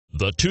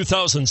The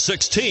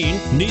 2016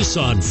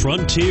 Nissan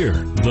Frontier.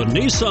 The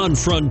Nissan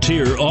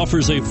Frontier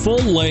offers a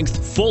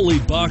full-length, fully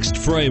boxed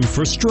frame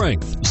for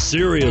strength,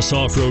 serious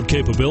off-road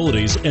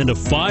capabilities, and a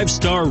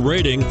 5-star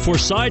rating for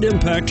side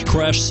impact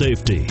crash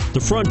safety. The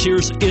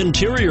Frontier's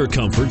interior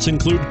comforts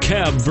include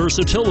cab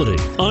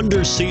versatility,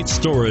 under-seat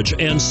storage,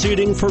 and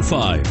seating for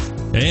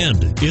 5.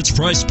 And it's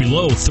priced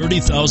below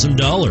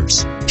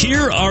 $30,000.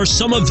 Here are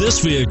some of this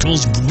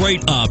vehicle's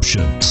great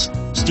options: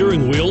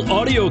 steering wheel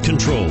audio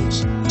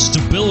controls,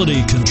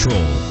 stability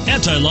control,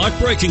 anti-lock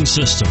braking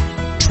system,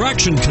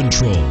 traction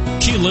control,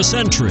 keyless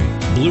entry,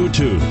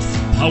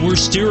 Bluetooth, power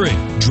steering,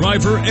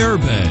 driver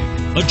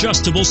airbag,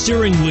 adjustable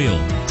steering wheel,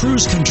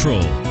 cruise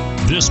control.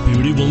 This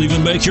beauty will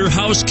even make your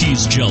house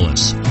keys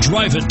jealous.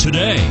 Drive it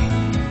today.